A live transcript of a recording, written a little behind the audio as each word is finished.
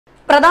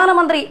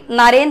പ്രധാനമന്ത്രി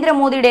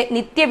നരേന്ദ്രമോദിയുടെ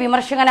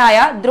നിത്യവിമർശകനായ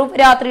ധ്രുവ്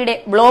രാത്രിയുടെ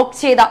ബ്ലോക്ക്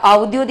ചെയ്ത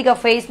ഔദ്യോഗിക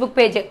ഫേസ്ബുക്ക്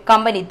പേജ്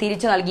കമ്പനി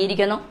തിരിച്ചു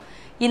നൽകിയിരിക്കുന്നു.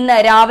 ഇന്ന്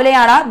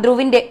രാവിലെയാണ്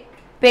ധ്രുവിന്റെ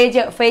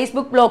പേജ്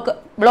ഫേസ്ബുക്ക്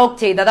ബ്ലോക്ക്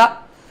ചെയ്തത്.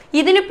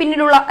 ഇതിനു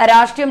പിന്നിലുള്ള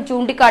രാഷ്ട്രീയം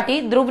ചൂണ്ടിക്കാട്ടി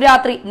ധ്രുവ്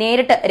രാത്രി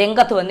നേരിട്ട്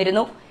രംഗത്ത്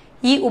വന്നിരുന്നു.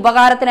 ഈ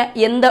ഉപകാരത്തിന്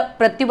എന്ത്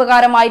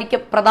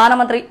പ്രത്യുപകാരമായിരിക്കും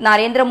പ്രധാനമന്ത്രി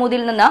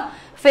നരേന്ദ്രമോദിയിൽ നിന്ന്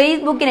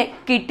ഫേസ്ബുക്കിന്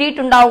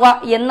കിട്ടിയിട്ടുണ്ടാവുക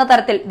എന്ന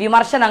തരത്തിൽ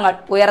വിമർശനങ്ങൾ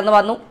ഉയർന്നു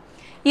വന്നു.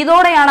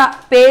 ഇതോടെയാണ്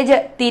പേജ്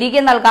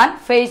തിരികെ നൽകാൻ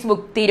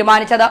ഫേസ്ബുക്ക്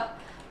തീരുമാനിച്ചത്.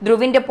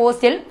 ധ്രുവിന്റെ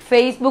പോസ്റ്റിൽ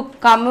ഫേസ്ബുക്ക്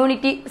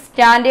കമ്മ്യൂണിറ്റി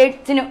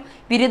സ്റ്റാൻഡേർഡ്സിനു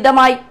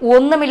വിരുദ്ധമായി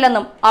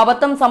ഒന്നുമില്ലെന്നും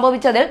അബദ്ധം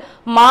സംഭവിച്ചതിൽ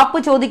മാപ്പ്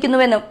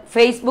ചോദിക്കുന്നുവെന്നും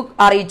ഫേസ്ബുക്ക്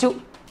അറിയിച്ചു.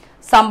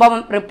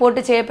 സംഭവം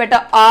റിപ്പോർട്ട് ചെയ്യപ്പെട്ട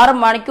 6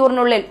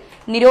 മണിക്കൂറിനുള്ളിൽ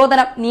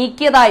നിരോധനം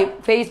നീക്കിയതായും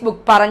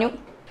ഫേസ്ബുക്ക് പറഞ്ഞു.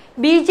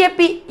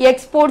 BJP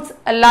exports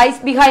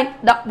lies behind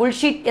the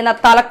bullshit എന്ന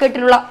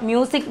തലക്കെട്ടിലുള്ള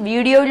മ്യൂസിക്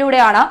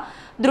വീഡിയോയിലൂടെയാണ്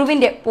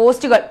ധ്രുവിന്റെ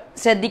പോസ്റ്റുകൾ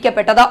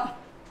ശ്രദ്ധിക്കപ്പെട്ടത്.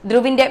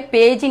 ധ്രുവിന്റെ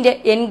പേജിന്റെ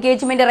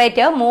എൻഗേജ്മെന്റ്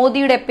റേറ്റ്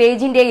മോദിയുടെ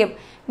പേജിന്റെയും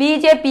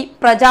BJP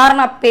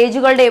പ്രചാരണ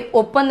പേജുകളുടെയും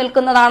ഒപ്പം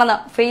നിൽക്കുന്നതാണെന്ന്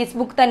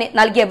ഫേസ്ബുക്ക് തന്നെ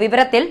നൽകിയ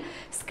വിവരത്തിൽ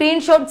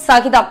സ്ക്രീൻഷോട്ട്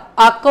സഹിതം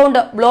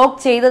അക്കൗണ്ട് ബ്ലോക്ക്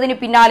ചെയ്തതിന്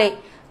പിന്നാലെ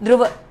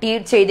ധ്രുവ്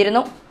ട്വീറ്റ്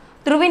ചെയ്തിരുന്നു.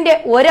 ധ്രുവിന്റെ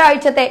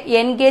ഒരാഴ്ചത്തെ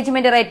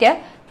എൻഗേജ്മെന്റ് റേറ്റ്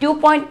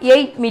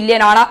 2.8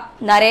 മില്യൺ ആണ്.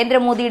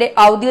 നരേന്ദ്രമോദിയുടെ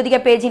ഔദ്യോഗിക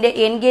പേജിന്റെ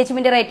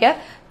എൻഗേജ്മെന്റ് റേറ്റ്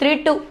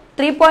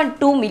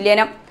 3.2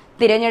 മില്യനും.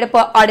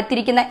 തിരഞ്ഞെടുപ്പ്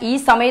അടുത്തിരിക്കുന്ന ഈ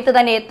സമയത്ത്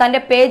തന്നെ തന്റെ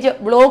പേജ്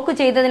ബ്ലോക്ക്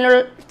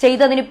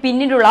ചെയ്തതിന്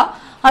പിന്നിലുള്ള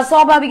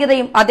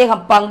അസ്വാഭാവികതയും അദ്ദേഹം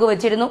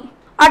പങ്കുവച്ചിരുന്നു.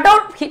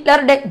 അഡോൾഫ്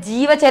ഹിറ്റ്ലറുടെ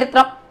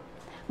ജീവചരിത്രം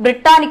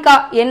ബ്രിട്ടാനിക്ക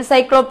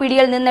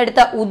എൻസൈക്ലോപീഡിയയിൽ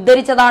നിന്നെടുത്ത്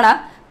ഉദ്ധരിച്ചതാണ്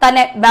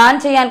തന്നെ ബാൻ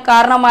ചെയ്യാൻ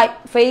കാരണമായി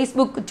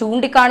ഫേസ്ബുക്ക്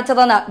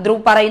ചൂണ്ടിക്കാണിച്ചതെന്ന്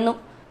ധ്രുവ് പറയുന്നു.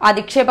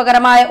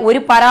 അധിക്ഷേപകരമായ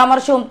ഒരു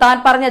പരാമർശവും താൻ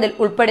പറഞ്ഞതിൽ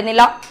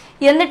ഉൾപ്പെടുന്നില്ല.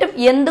 എന്നിട്ടും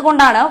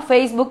എന്തുകൊണ്ടാണ്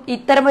ഫേസ്ബുക്ക്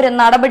ഇത്തരമൊരു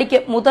നടപടിക്ക്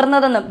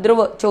മുതിർന്നതെന്നും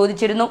ധ്രുവ്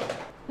ചോദിച്ചിരുന്നു.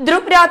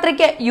 ധ്രുവ്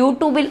രാത്രിക്ക്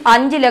യൂട്യൂബിൽ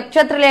 5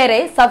 ലക്ഷത്തിലേറെ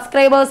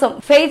സബ്സ്ക്രൈബേഴ്സും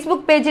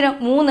ഫേസ്ബുക്ക് പേജിന്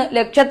 3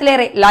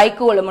 ലക്ഷത്തിലേറെ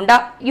ലൈക്കുകളുമുണ്ട്.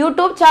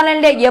 യൂട്യൂബ്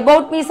ചാനലിന്റെ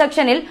എബൌട്ട് മീ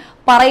സെക്ഷനിൽ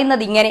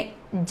പറയുന്നത് ഇങ്ങനെ: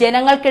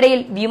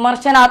 ജനങ്ങൾക്കിടയിൽ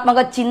വിമർശനാത്മക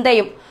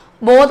ചിന്തയും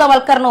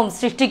ബോധവൽക്കരണവും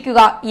സൃഷ്ടിക്കുക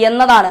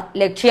എന്നതാണ്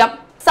ലക്ഷ്യം.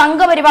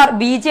 സംഘപരിവാർ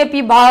BJP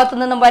ഭാഗത്തു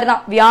നിന്നും വരുന്ന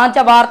വ്യാജ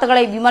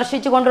വാർത്തകളെ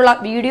വിമർശിച്ചുകൊണ്ടുള്ള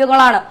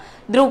വീഡിയോകളാണ്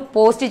ധ്രുവ്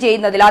പോസ്റ്റ്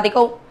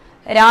ചെയ്യുന്നതിലധികവും.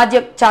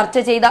 രാജ്യം ചർച്ച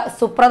ചെയ്ത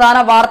സുപ്രധാന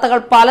വാർത്തകൾ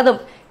പലതും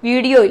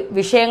വീഡിയോയിൽ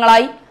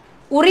വിഷയങ്ങളായി.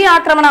 ഉറി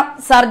ആക്രമണം,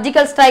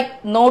 സർജിക്കൽ സ്ട്രൈക്ക്,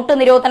 നോട്ട്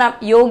നിരോധനം,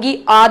 യോഗി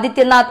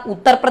ആദിത്യനാഥ്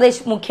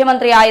ഉത്തർപ്രദേശ്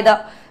മുഖ്യമന്ത്രിയായത്,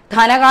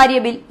 ധനകാര്യ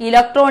bill,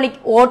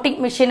 electronic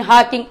voting machine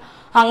hacking,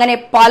 അങ്ങനെ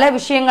പല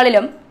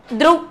വിഷയങ്ങളിലും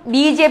ധ്രുവ്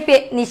BJPയെ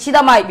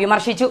നിശിതമായി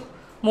വിമർശിച്ചു.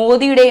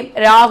 മോദിയുടെയും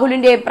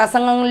രാഹുലിന്റെയും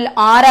പ്രസംഗങ്ങളിൽ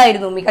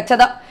ആരായിരുന്നു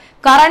മികച്ചത്?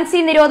 കറൻസി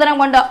നിരോധനം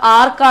കൊണ്ട്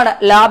ആർക്കാണ്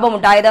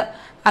ലാഭമുണ്ടായത്?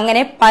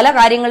 അങ്ങനെ പല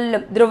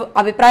കാര്യങ്ങളിലും ധ്രുവ്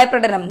അഭിപ്രായ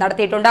പ്രകടനം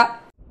നടത്തിയിട്ടുണ്ട്.